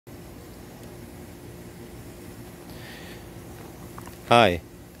Hi.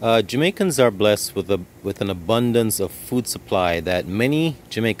 Jamaicans are blessed with an abundance of food supply that many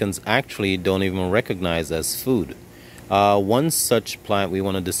Jamaicans actually don't even recognize as food. One such plant we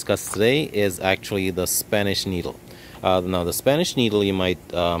want to discuss today is actually the Spanish needle. Now, the Spanish needle,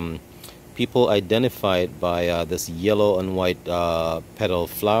 people identify it by this yellow and white petal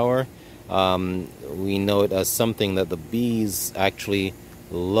flower. We know it as something that the bees actually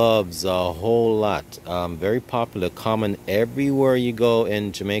loves a whole lot. Very popular, common everywhere you go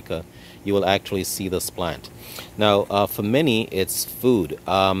in Jamaica. You will actually see this plant. Now, for many, it's food.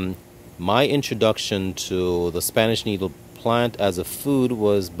 My introduction to the Spanish needle plant as a food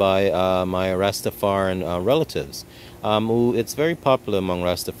was by my Rastafarian relatives. It's very popular among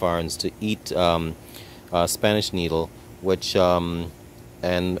Rastafarians to eat Spanish needle, which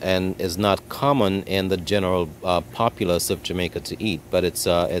and is not common in the general populace of Jamaica to eat, but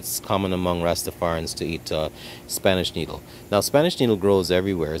it's common among Rastafarians to eat Spanish needle. Now, Spanish needle grows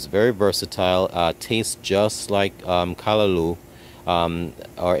everywhere. It's very versatile. Tastes just like callaloo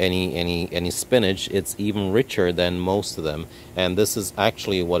or any spinach. It's even richer than most of them, and this is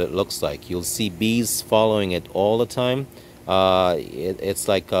actually what it looks like. You'll see bees following it all the time. It's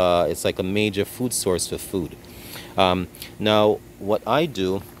like a major food source for food. Now, what I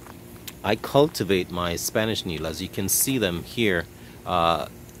do, I cultivate my Spanish needle. As you can see them here,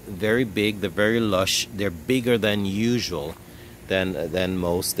 very big, they're very lush, they're bigger than usual, than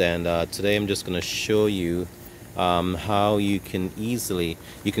most. And today I'm just going to show you how you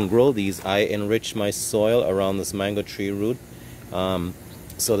can grow these. I enrich my soil around this mango tree root.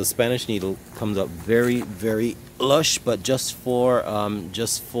 So the Spanish needle comes up very, very lush, but just for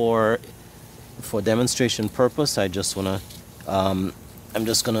demonstration purpose, I just want to I'm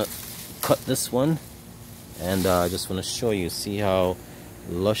just gonna cut this one, and I just want to show you, see how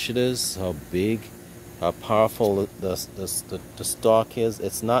lush it is, how big, how powerful the stalk is.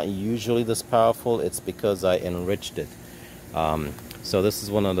 It's not usually this powerful. It's because I enriched it. So this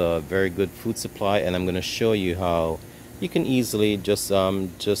is one of the very good food supply, and I'm going to show you how you can easily just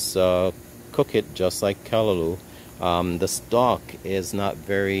cook it just like callaloo. The stalk is not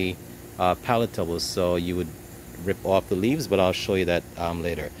very palatable, so you would rip off the leaves, but I'll show you that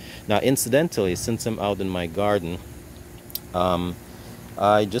later. Now, incidentally, since I'm out in my garden,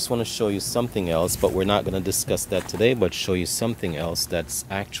 I just want to show you something else, but we're not going to discuss that today, but show you something else that's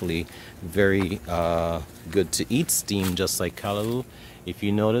actually very good to eat, steamed just like callaloo. If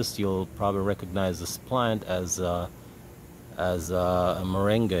you notice, you'll probably recognize this plant as a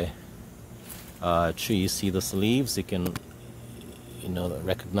merengue tree. You see this leaves, you can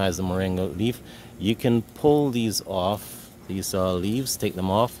recognize the moringa leaf. You can pull these off, these leaves, take them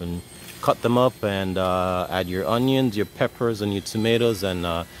off and cut them up, and add your onions, your peppers, and your tomatoes, and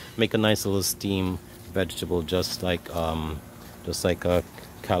make a nice little steamed vegetable, just like a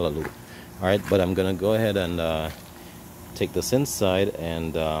callaloo. All right, but I'm gonna go ahead and take this inside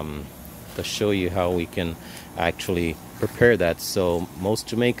and to show you how we can actually prepare that. So most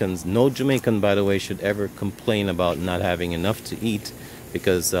Jamaicans, no Jamaican, by the way, should ever complain about not having enough to eat,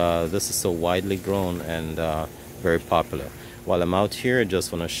 because this is so widely grown and very popular. While I'm out here, I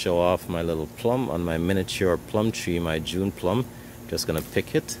just want to show off my little plum on my miniature plum tree, my June plum. Just gonna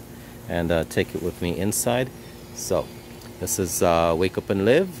pick it and take it with me inside. So this is Wake Up and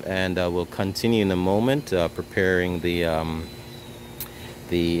Live, and we'll continue in a moment preparing the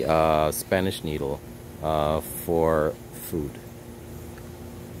Spanish needle for food.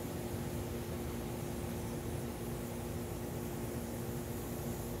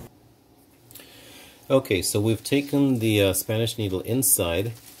 Okay, so we've taken the Spanish needle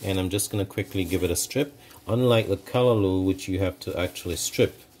inside, and I'm just going to quickly give it a strip. Unlike the callaloo, which you have to actually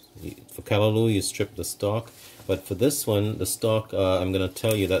strip. For callaloo, you strip the stalk, but for this one, the stalk, I'm going to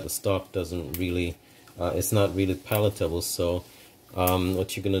tell you that the stalk doesn't really, it's not really palatable. So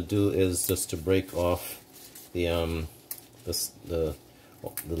what you're going to do is just to break off the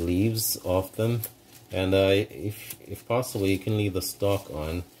leaves off them, and if possible, you can leave the stalk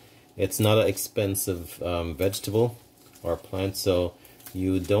on. It's not an expensive vegetable or plant, so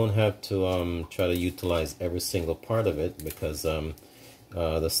you don't have to try to utilize every single part of it, because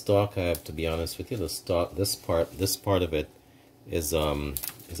the stalk, I have to be honest with you, the stalk, this part of it is a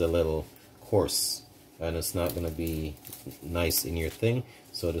little coarse, and it's not going to be nice in your thing.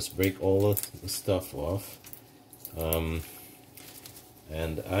 So just break all of the stuff off. And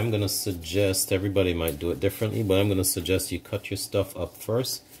I'm going to suggest, everybody might do it differently, but I'm going to suggest you cut your stuff up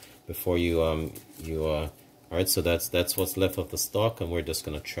first before you all right, so that's what's left of the stalk, and we're just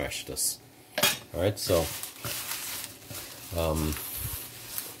going to trash this. All right, so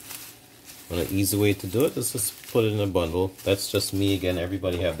An easy way to do it is just put it in a bundle. That's just me again.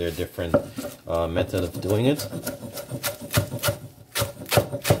 Everybody have their different method of doing it.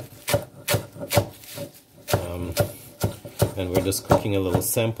 And we're just cooking a little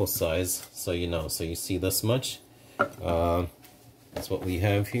sample size, so you know. So you see this much. That's what we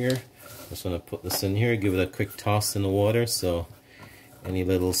have here. Just want to put this in here, give it a quick toss in the water so any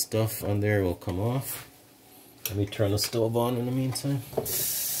little stuff on there will come off. Let me turn the stove on in the meantime.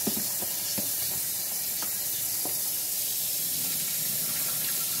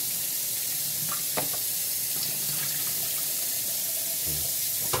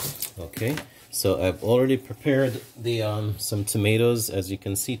 Okay, so I've already prepared the some tomatoes, as you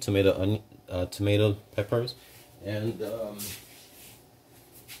can see, tomato peppers, and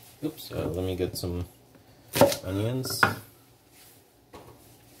oops, let me get some onions.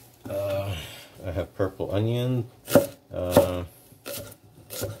 I have purple onion.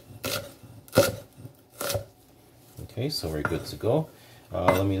 Okay, so we're good to go.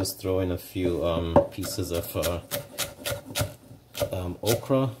 Let me just throw in a few pieces of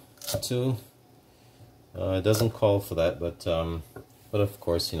okra too. It doesn't call for that, but of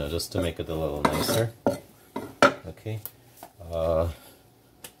course, you know, just to make it a little nicer. Okay.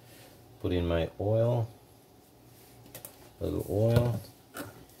 Put in my oil, a little oil,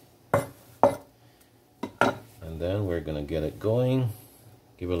 and then we're gonna get it going.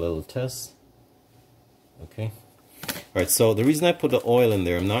 Give it a little test. Okay. Alright, so the reason I put the oil in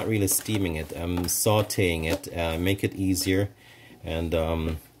there, I'm not really steaming it, I'm sauteing it, make it easier and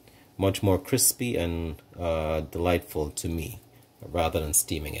much more crispy and delightful to me, rather than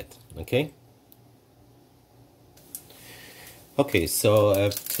steaming it. Okay? Okay, so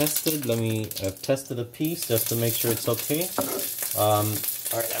I've tested a piece just to make sure it's okay.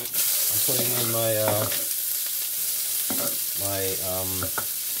 Alright, I'm putting in my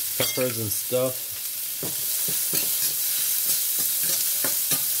peppers and stuff.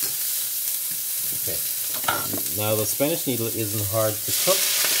 Okay. Now the Spanish needle isn't hard to cook.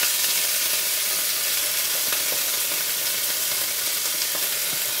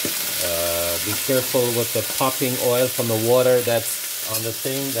 Be careful with the popping oil from the water that's on the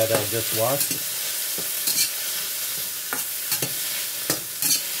thing that I just washed.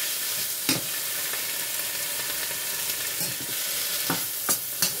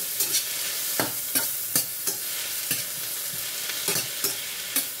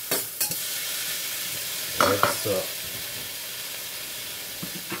 Alright, so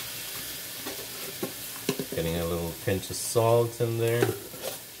getting a little pinch of salt in there.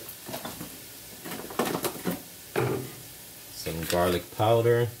 Some garlic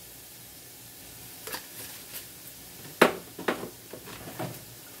powder,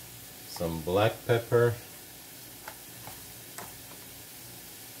 some black pepper,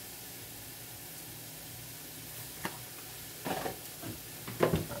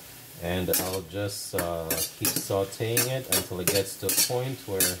 and I'll just keep sauteing it until it gets to a point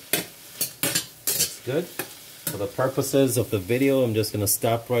where it's good. For the purposes of the video, I'm just going to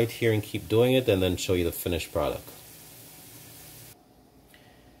stop right here and keep doing it and then show you the finished product.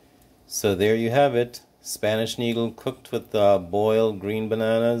 So there you have it, Spanish needle cooked with boiled green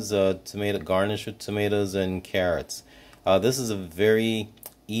bananas, tomato garnished with tomatoes and carrots. This is a very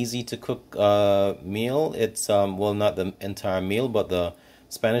easy to cook meal. It's well, not the entire meal, but the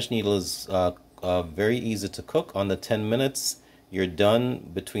Spanish needle is very easy to cook. Under 10 minutes, you're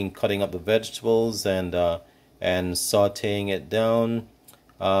done between cutting up the vegetables and sautéing it down.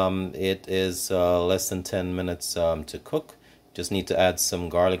 It is less than 10 minutes to cook. Just need to add some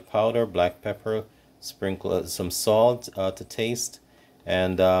garlic powder, black pepper, sprinkle some salt to taste,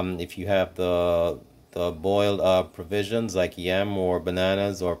 and if you have the boiled provisions like yam or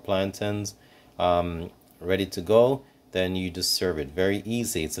bananas or plantains ready to go, then you just serve it. Very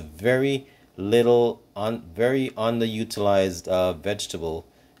easy. It's a very little, very underutilized vegetable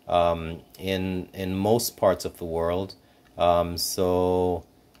in most parts of the world.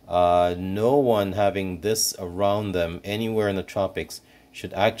 No one having this around them anywhere in the tropics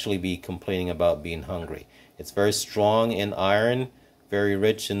should actually be complaining about being hungry. It's very strong in iron, very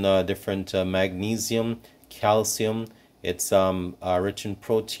rich in different magnesium, calcium. It's rich in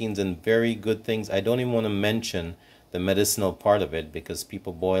proteins and very good things. I don't even want to mention the medicinal part of it because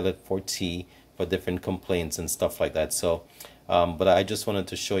people boil it for tea for different complaints and stuff like that. So, but I just wanted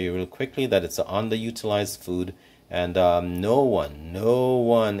to show you real quickly that it's an underutilized food. And no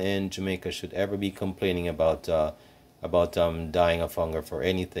one in Jamaica should ever be complaining about dying of hunger for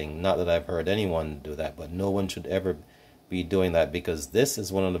anything. Not that I've heard anyone do that, but no one should ever be doing that because this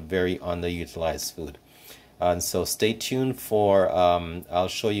is one of the very underutilized food. And so stay tuned for I'll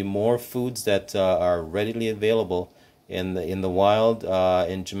show you more foods that are readily available in the wild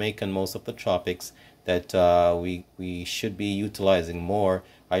in Jamaica and most of the tropics that we should be utilizing more.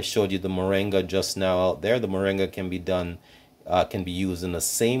 I showed you the moringa just now out there. The moringa can be done can be used in the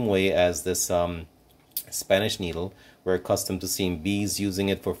same way as this Spanish needle. We're accustomed to seeing bees using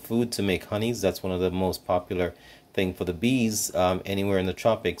it for food to make honeys. That's one of the most popular thing for the bees anywhere in the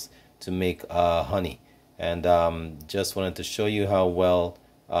tropics to make honey. And just wanted to show you how well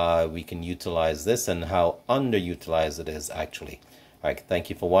we can utilize this and how underutilized it is actually. All right, thank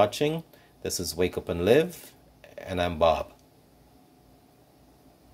you for watching. This is Wake Up and Live, and I'm Bob.